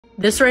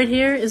This right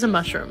here is a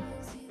mushroom.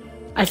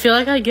 I feel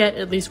like I get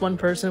at least one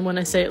person when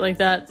I say it like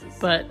that,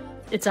 but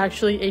it's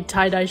actually a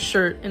tie-dye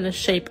shirt in the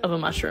shape of a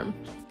mushroom.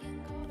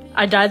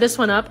 I dyed this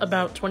one up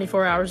about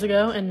 24 hours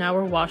ago, and now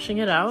we're washing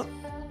it out.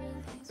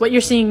 What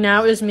you're seeing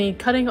now is me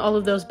cutting all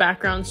of those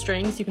background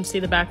strings. You can see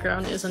the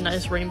background is a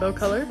nice rainbow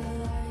color.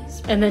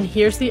 And then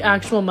here's the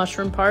actual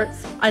mushroom part.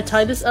 I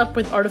tied this up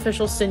with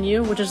artificial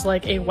sinew, which is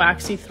like a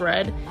waxy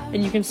thread,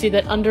 and you can see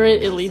that under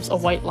it, it leaves a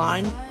white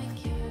line.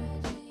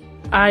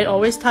 I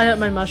always tie up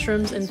my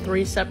mushrooms in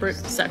 3 separate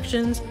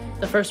sections.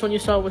 The first one you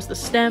saw was the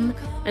stem,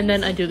 and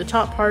then I do the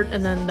top part,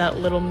 and then that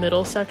little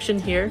middle section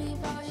here.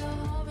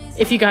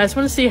 If you guys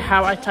want to see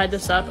how I tied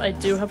this up, I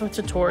do have a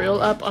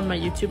tutorial up on my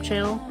YouTube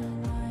channel,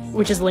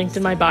 which is linked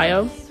in my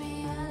bio.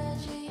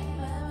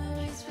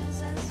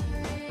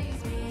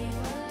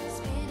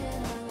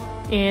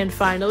 And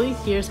finally,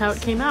 here's how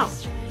it came out.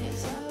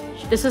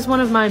 This is one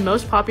of my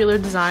most popular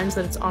designs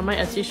that it's on my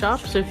Etsy shop,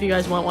 so if you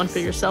guys want one for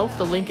yourself,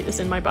 the link is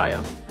in my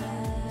bio.